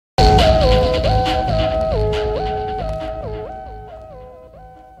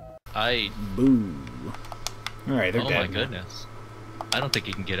right. Boo. Alright, they're dead. Oh my goodness. I don't think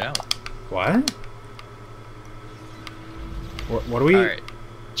he can get out. What? What are we... Alright,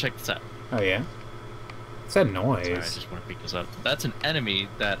 check this out. Oh, yeah? What's that noise? Sorry, I just want to pick this up. That's an enemy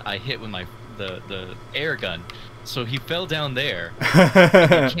that I hit with my the air gun. So he fell down there.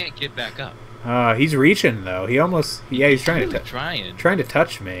 And he can't get back up. He's reaching, though. He almost... Yeah, he's trying really to... Trying to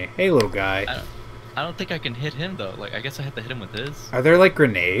touch me. Hey, little guy. I don't think I can hit him, though. Like, I guess I have to hit him with this. Are there, like,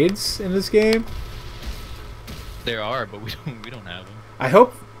 grenades in this game? There are, but we don't have them. I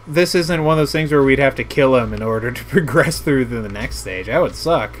hope this isn't one of those things where we'd have to kill him in order to progress through to the next stage. That would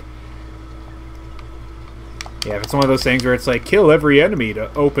suck. Yeah, if it's one of those things where it's like, kill every enemy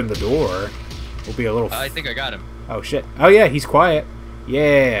to open the door, we'll be a little... I think I got him. Oh, shit. Oh, yeah, he's quiet.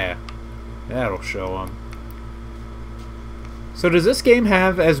 Yeah. That'll show him. So does this game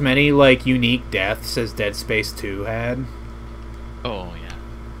have as many, like, unique deaths as Dead Space 2 had? Oh, yeah.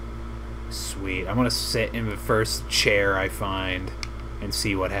 Sweet. I'm gonna sit in the first chair I find and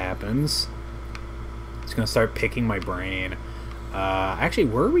see what happens. It's gonna start picking my brain. Actually,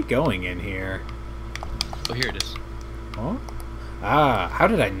 where are we going in here? Oh, here it is. Oh? Ah, how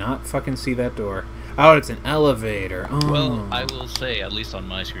did I not fucking see that door? Oh, it's an elevator. Oh. Well, I will say, at least on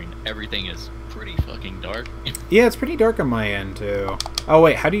my screen, everything is pretty fucking dark. Yeah, it's pretty dark on my end too. Oh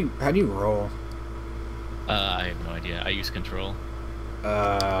wait, how do you roll? I have no idea. I use control.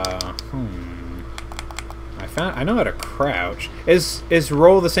 I know how to crouch. Is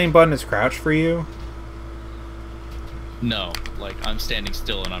roll the same button as crouch for you? No, like I'm standing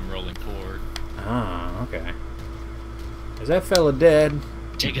still and I'm rolling forward. Ah, okay. Is that fella dead?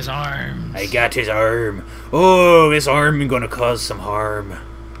 Take his arms. I got his arm. Oh, this arm is gonna cause some harm.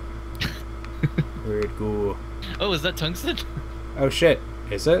 Where'd it go? Oh, is that tungsten? Oh shit,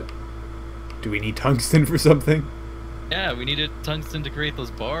 is it? Do we need tungsten for something? Yeah, we needed tungsten to create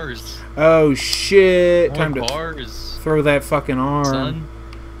those bars. Oh shit! More Time to bars. throw that fucking arm. Son.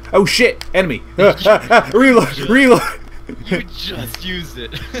 Oh shit! Enemy! Reload! Reload! You just used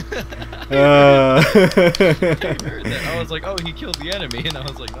it. I heard that. I was like, oh, he killed the enemy, and I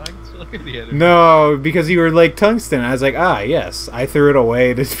was like, no, I can still kill the enemy. No, because you were like tungsten. I was like, ah, yes. I threw it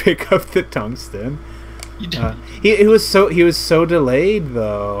away to pick up the tungsten. You did. He was so delayed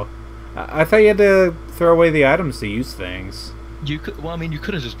though. I thought you had to throw away the items to use things. You could. Well, I mean, you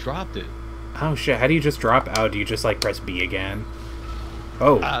could have just dropped it. Oh shit! How do you just drop out? Do you just like press B again?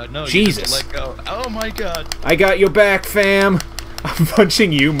 Oh, no, Jesus! You just let go. Oh my god! I got your back, fam. I'm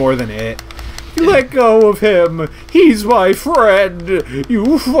punching you more than it. You let go of him. He's my friend.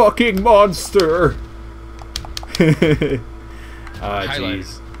 You fucking monster.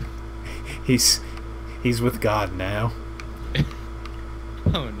 Jeez. He's with God now.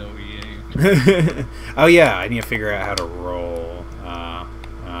 Oh no, he ain't. Oh yeah, I need to figure out how to roll.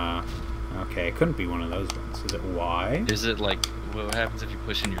 Okay, it couldn't be one of those ones. Is it Y? Is it like, what happens if you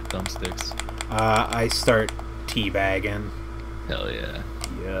push in your thumbsticks? I start teabagging. Hell yeah.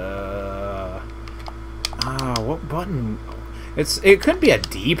 Yeah. What button? It couldn't be a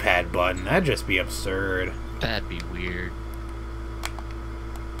D-pad button. That'd just be absurd. That'd be weird.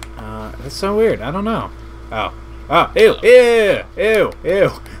 That's so weird. I don't know. Oh, ew, ew, ew, ew.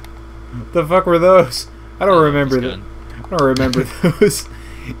 What the fuck were those? I don't remember them. I don't remember those.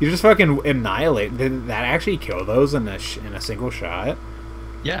 You just fucking annihilate. Did that actually kill those in a single shot?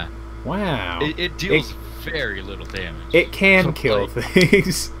 Yeah. Wow. It deals very little damage. It can kill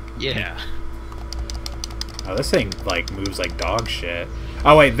things. Yeah. Oh, this thing like moves like dog shit.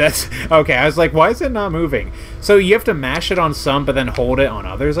 Oh wait, that's okay. I was like, why is it not moving? So you have to mash it on some, but then hold it on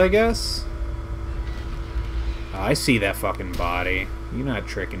others, I guess. Oh, I see that fucking body. You're not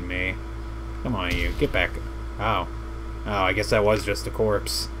tricking me. Come on, you get back. Oh, I guess that was just a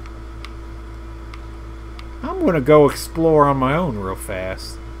corpse. I'm gonna go explore on my own real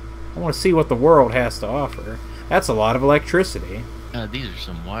fast. I want to see what the world has to offer. That's a lot of electricity. These are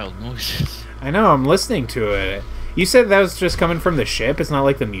some wild noises. I know, I'm listening to it. You said that was just coming from the ship? It's not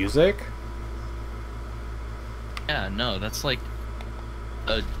like the music? Yeah, no, that's like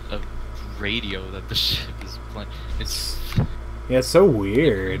a radio that the ship is playing. Yeah, it's so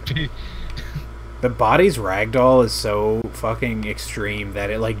weird. The body's ragdoll is so fucking extreme that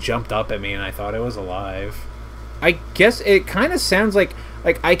it like jumped up at me and I thought it was alive. I guess it kind of sounds like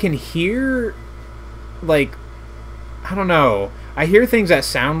I can hear, like, I don't know. I hear things that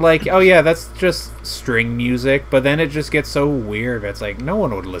sound like, oh yeah, that's just string music, but then it just gets so weird. It's like, no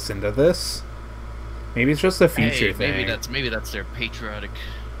one would listen to this. Maybe it's just a future thing. Maybe that's their patriotic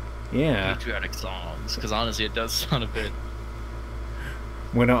songs, because honestly it does sound a bit...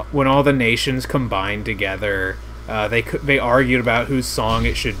 When all the nations combine together they argued about whose song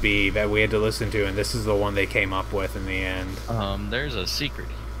it should be that we had to listen to, and this is the one they came up with in the end. There's a secret.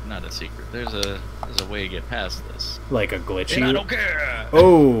 Not a secret. There's a way to get past this. Like a glitchy. And I don't care.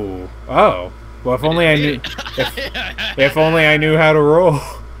 Oh. Well, if only I knew. If only I knew how to roll.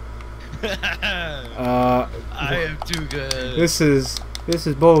 I am too good. This is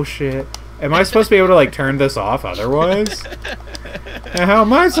bullshit. Am I supposed to be able to like turn this off otherwise? Now, how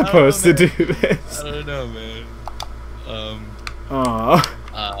am I supposed to do this? I don't know, man.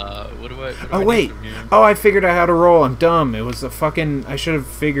 What do I oh do wait. from here? Oh, I figured out how to roll. I'm dumb. It was a fucking. I should have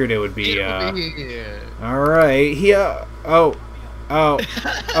figured it would be. Yeah. All right. Here. Oh.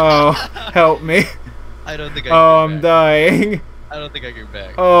 Help me. I don't think I. Oh, I'm dying. I don't think I get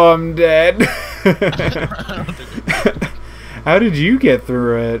back. Oh, I'm dead. I don't think I get back. How did you get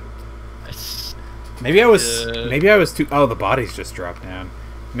through it? Maybe I was too. Oh, the bodies just dropped down.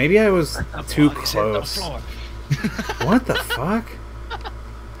 Maybe I was too close. What the fuck?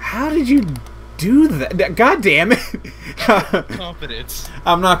 How did you do that? God damn it! Confidence.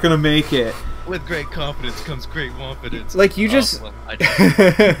 I'm not gonna make it. With great confidence comes great confidence. Like you just,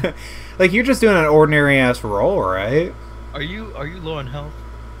 like you're just doing an ordinary ass roll, right? Are you low on health?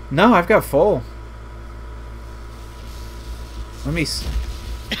 No, I've got full. Let me.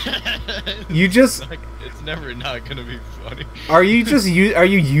 You just. It's never not gonna be funny. Are you just are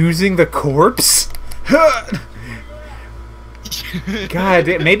you using the corpse? God,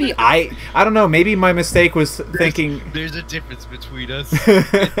 maybe I don't know. Maybe my mistake was thinking. There's a difference between us.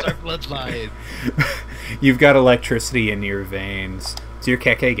 It's our bloodline. You've got electricity in your veins. It's your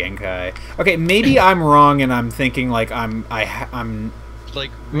Kekkei Genkai. Okay, maybe I'm wrong, and I'm thinking like I'm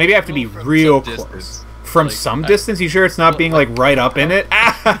like maybe I have to be real close. From like, some distance? You sure it's not being like right up in it?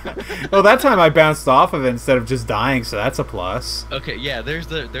 Well, that time I bounced off of it instead of just dying, so that's a plus. Okay, yeah. There's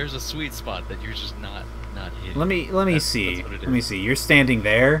a sweet spot that you're just not hitting. Let me see. Let me see. You're standing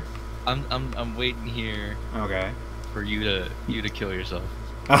there. I'm waiting here. Okay. For you to kill yourself.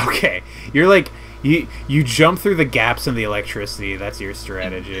 Okay. You're like you jump through the gaps in the electricity. That's your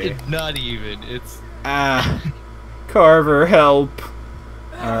strategy. Not even. It's Carver, help.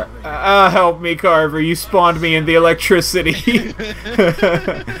 Help me, Carver. You spawned me in the electricity.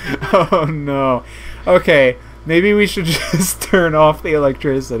 Oh, no. Okay, maybe we should just turn off the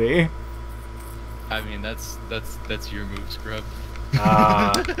electricity. I mean, that's your move, scrub.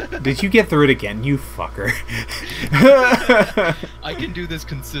 Did you get through it again, you fucker? I can do this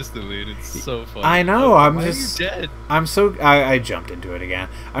consistently, and it's so funny. I know, Why are you dead? I'm so... I jumped into it again.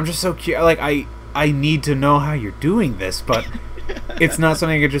 I'm just so curious. Like, I need to know how you're doing this, but... It's not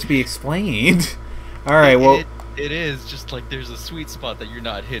something that could just be explained. Alright, well... It is, just like there's a sweet spot that you're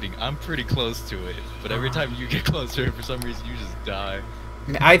not hitting. I'm pretty close to it, but every time you get closer, for some reason, you just die.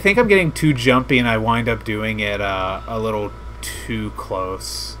 I think I'm getting too jumpy, and I wind up doing it a little too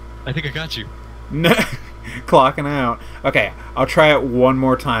close. I think I got you. Clocking out. Okay, I'll try it one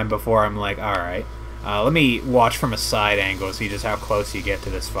more time before I'm like, alright. Let me watch from a side angle, see just how close you get to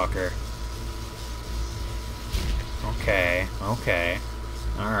this fucker. Okay.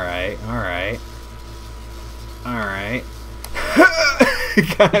 Alright.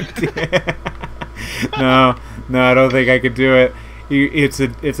 God damn. No, I don't think I could do it. It's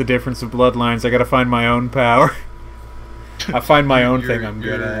a difference of bloodlines. I gotta find my own power. I find my own thing I'm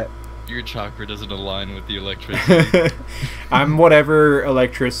good at. Your chakra doesn't align with the electricity. I'm whatever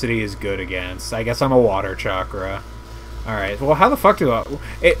electricity is good against. I guess I'm a water chakra. Alright, well how the fuck do I...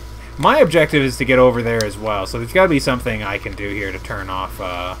 My objective is to get over there as well, so there's got to be something I can do here to turn off,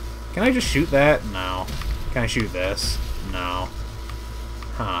 Can I just shoot that? No. Can I shoot this? No.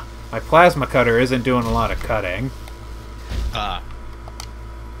 Huh. My plasma cutter isn't doing a lot of cutting.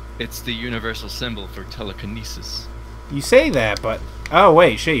 It's the universal symbol for telekinesis. You say that, but... Oh,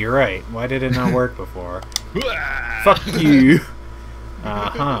 wait, shit, you're right. Why did it not work before? Fuck you!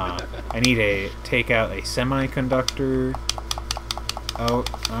 Uh-huh. I need to take out a semiconductor... Oh,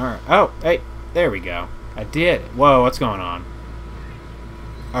 alright. Oh, hey, there we go. I did. Whoa, what's going on?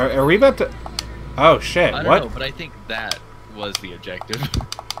 Are we about to... Oh, shit, I don't know, but I think that was the objective.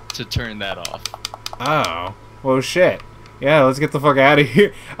 To turn that off. Oh. Well, shit. Yeah, let's get the fuck out of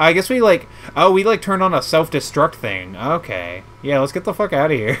here. I guess we, like... Oh, we, like, turned on a self-destruct thing. Okay. Yeah, let's get the fuck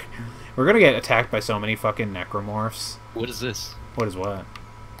out of here. We're gonna get attacked by so many fucking necromorphs. What is this? What is what?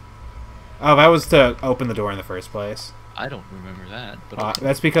 Oh, that was to open the door in the first place. I don't remember that. But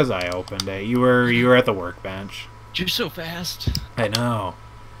that's because I opened it. You were at the workbench. You're so fast. I know.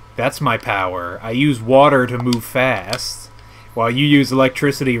 That's my power. I use water to move fast. while you use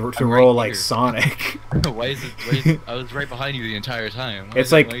electricity to I'm roll right like here. Sonic. Why is it? I was right behind you the entire time.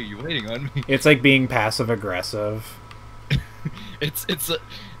 Why are you waiting on me? It's like being passive aggressive.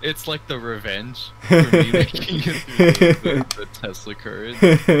 It's like the revenge for me making it through the Tesla current.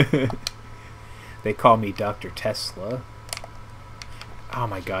 They call me Dr. Tesla. Oh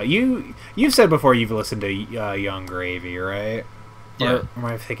my god, you've said before you've listened to Young Gravy, right? Yeah. Or am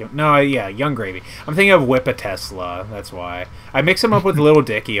I thinking? No, yeah, Young Gravy. I'm thinking of Whip a Tesla. That's why I mix him up with Little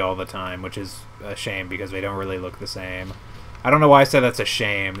Dicky all the time, which is a shame because they don't really look the same. I don't know why I said that's a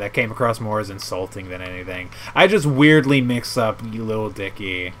shame. That came across more as insulting than anything. I just weirdly mix up Little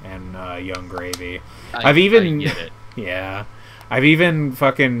Dicky and Young Gravy. I get it. Yeah, I've even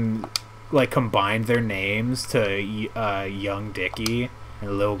fucking like combined their names to Young Dicky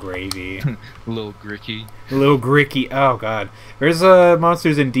and Lil Gravy. Lil Gricky. Lil Gricky. Oh god, there's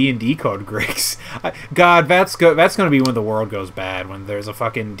monsters in D&D called Gricks. God, that's gonna be when the world goes bad, when there's a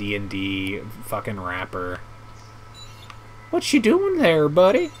fucking D&D fucking rapper. What you doing there,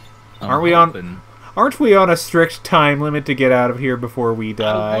 buddy? Aren't we on a strict time limit to get out of here before we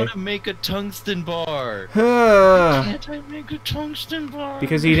die? I want to make a tungsten bar. Why can't I make a tungsten bar?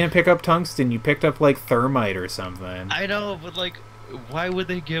 Because you didn't pick up tungsten, you picked up like thermite or something. I know, but like, why would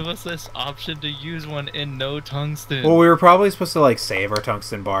they give us this option to use one in no tungsten? Well, we were probably supposed to like save our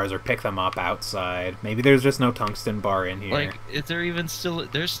tungsten bars or pick them up outside. Maybe there's just no tungsten bar in here. Like, is there even still?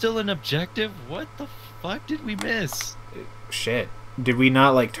 There's still an objective? What the fuck did we miss? Shit. Did we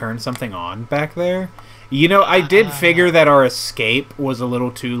not, like, turn something on back there? You know, I did figure that our escape was a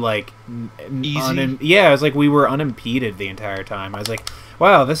little too, like... Easy? Yeah, it was like we were unimpeded the entire time. I was like,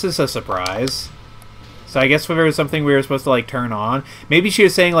 wow, this is a surprise. So I guess if there was something we were supposed to, like, turn on... Maybe she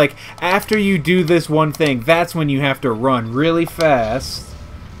was saying, like, after you do this one thing, that's when you have to run really fast.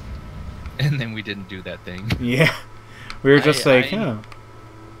 And then we didn't do that thing. Yeah. We were just I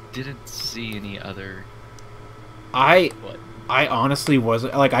didn't see any other... I honestly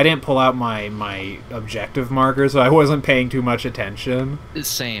wasn't, like, I didn't pull out my objective marker, so I wasn't paying too much attention.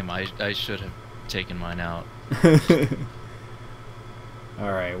 Same, I should have taken mine out.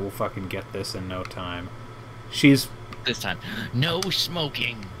 Alright, we'll fucking get this in no time. This time, no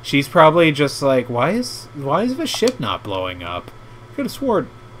smoking! She's probably just like, why is the ship not blowing up? I could have sworn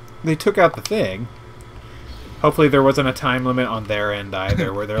they took out the thing. Hopefully there wasn't a time limit on their end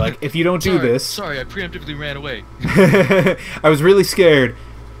either, where they're like, if you don't do this... Sorry, I preemptively ran away. I was really scared.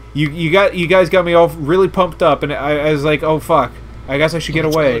 You guys got me all really pumped up, and I was like, oh fuck, I guess I should get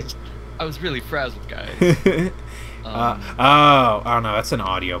away. I was really frazzled, guys. Oh no, that's an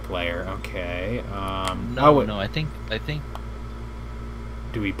audio player. Okay. No, I think.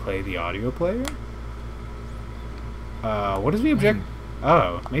 Do we play the audio player? What is the object?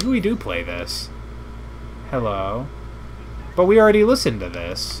 Oh, maybe we do play this. Hello. But we already listened to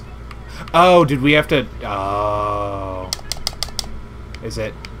this. Oh, did we have to... Oh. Is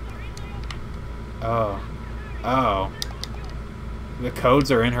it... Oh. Oh. The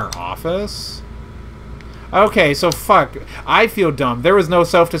codes are in her office? Okay, so fuck. I feel dumb. There was no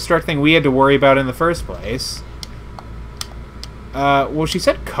self-destruct thing we had to worry about in the first place. Well, she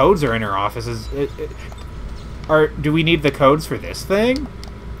said codes are in her office. Do we need the codes for this thing?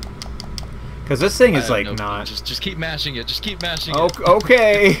 Because this thing is like not. Just keep mashing it. Just keep mashing it.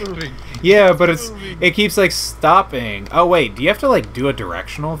 Okay. It's moving. Yeah, but it keeps like stopping. Oh wait, do you have to like do a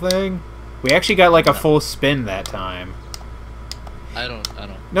directional thing? We actually got like a full spin that time. I don't.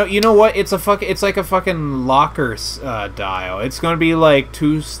 No, you know what? It's like a fucking locker dial. It's gonna be like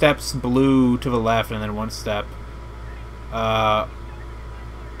 2 steps blue to the left and then 1 step.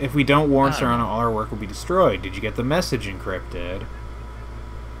 If we don't warn Sarana, all our work will be destroyed. Did you get the message encrypted?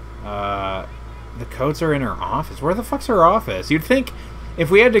 The codes are in her office. Where the fuck's her office? You'd think, if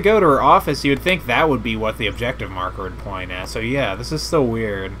we had to go to her office, you'd think that would be what the objective marker would point at. So yeah, this is so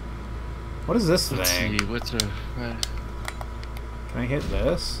weird. What is this thing? See, what's her... Can I hit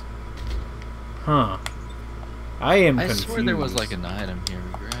this? Huh. I am confused. I swear there was like an item here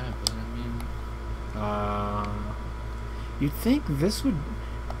to grab, but I mean... You'd think this would...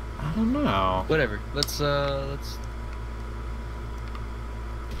 I don't know. Whatever. Let's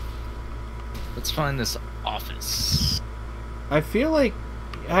find this office. I feel like...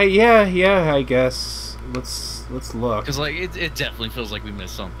 yeah, I guess. Let's look. Because, like, it definitely feels like we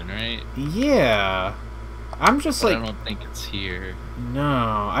missed something, right? Yeah. I'm just like... I don't think it's here.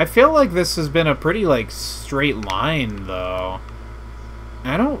 No. I feel like this has been a pretty, like, straight line, though.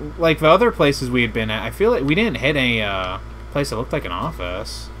 I don't... Like, the other places we had been at, I feel like we didn't hit any, place that looked like an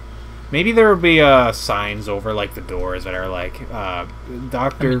office. Maybe there would be, signs over, like, the doors that are, like,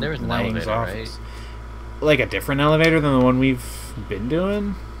 Dr. Lang's office. like a different elevator than the one we've been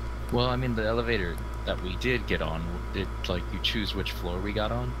doing? Well, I mean, the elevator that we did get on, it like you choose which floor we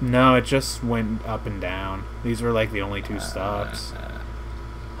got on. No, it just went up and down. These were like the only two stops.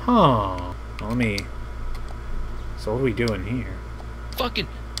 Huh. Well, let me. So what are we doing here? Fucking.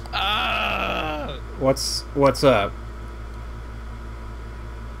 What's up?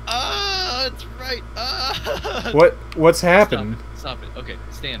 That's right. What's happened? Stop it. Okay,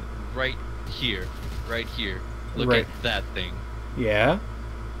 stand right here. Right here. Look Right. at that thing. Yeah.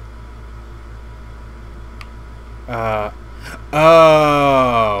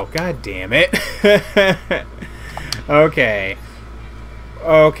 Oh, god damn it. Okay.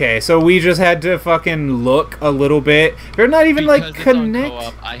 Okay, so we just had to fucking look a little bit. They're not even Because like it's on connect.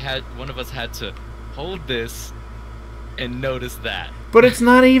 co-op, one of us had to hold this and notice that. But it's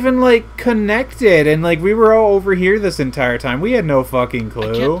not even like connected, and like we were all over here this entire time. We had no fucking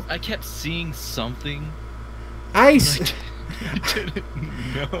clue. I kept seeing something. I didn't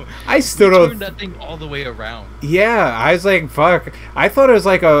know. I still We don't. turned that thing all the way around. Yeah, I was like, fuck. I thought it was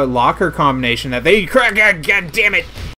like a locker combination that they crack. God damn it!